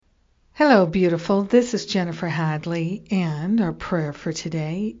Hello, beautiful. This is Jennifer Hadley, and our prayer for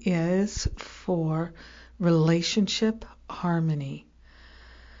today is for relationship harmony.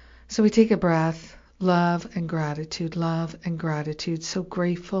 So we take a breath, love and gratitude, love and gratitude. So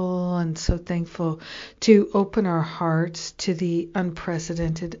grateful and so thankful to open our hearts to the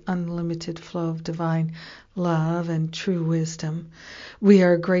unprecedented, unlimited flow of divine love and true wisdom. We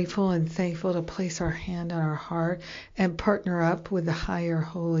are grateful and thankful to place our hand on our heart and partner up with the higher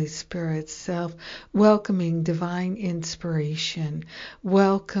Holy Spirit self, welcoming divine inspiration,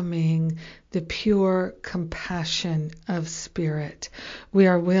 welcoming the pure compassion of spirit. We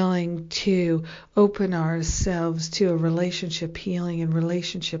are willing to open ourselves to a relationship healing and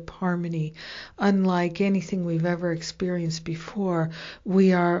relationship harmony unlike anything we've ever experienced before.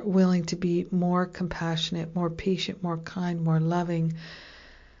 We are willing to be more compassionate, more patient, more kind, more loving,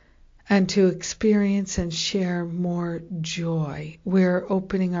 and to experience and share more joy. We're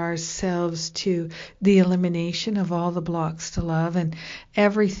opening ourselves to the elimination of all the blocks to love and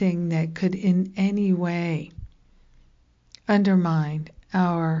everything that could in any way undermine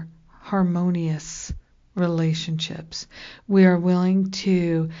our harmonious relationships. We are willing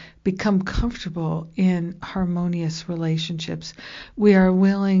to become comfortable in harmonious relationships. We are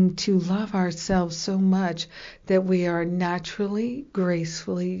willing to love ourselves so much that we are naturally,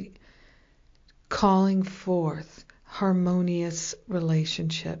 gracefully calling forth harmonious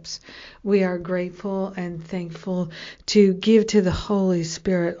relationships. We are grateful and thankful to give to the Holy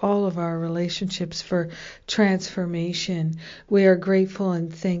Spirit all of our relationships for transformation. We are grateful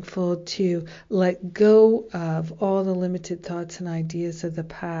and thankful to let go of all the limited thoughts and ideas of the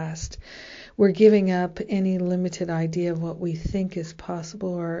past. We're giving up any limited idea of what we think is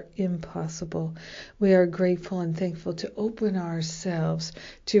possible or impossible. We are grateful and thankful to open ourselves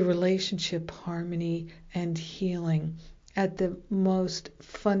to relationship harmony and healing at the most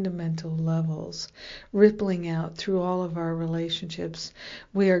fundamental levels, rippling out through all of our relationships.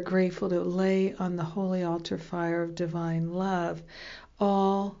 We are grateful to lay on the holy altar fire of divine love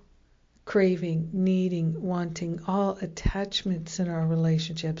all craving, needing, wanting, all attachments in our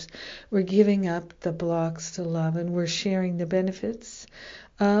relationships. We're giving up the blocks to love, and we're sharing the benefits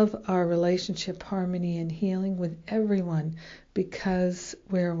of our relationship harmony and healing with everyone because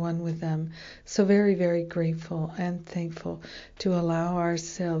we're one with them. So very, very grateful and thankful to allow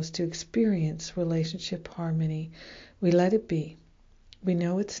ourselves to experience relationship harmony. We let it be. We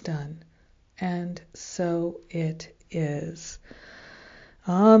know it's done. And so it is.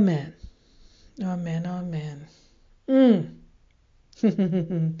 Amen. Amen, amen.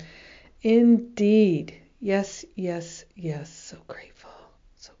 Indeed. Yes, yes, yes. So grateful.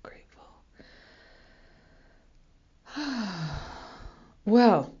 So grateful.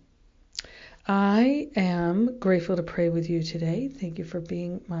 Well, I am grateful to pray with you today. Thank you for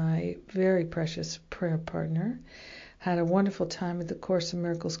being my very precious prayer partner. Had a wonderful time at the Course in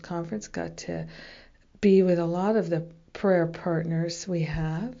Miracles conference. Got to be with a lot of the prayer partners we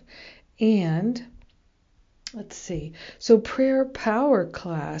have. And let's see. So prayer power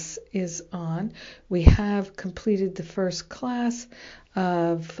class is on. We have completed the first class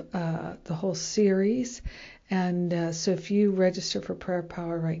of the whole series. And so if you register for prayer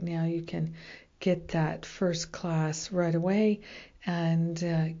power right now, you can get that first class right away and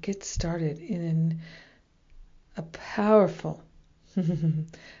get started in a powerful,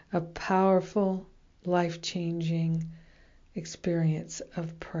 life-changing experience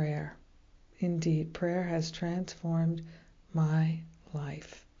of prayer. Indeed, prayer has transformed my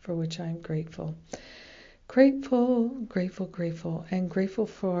life, for which I am grateful. Grateful, and grateful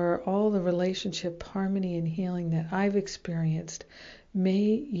for all the relationship harmony and healing that I've experienced.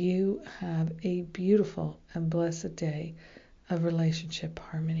 May you have a beautiful and blessed day of relationship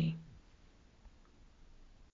harmony.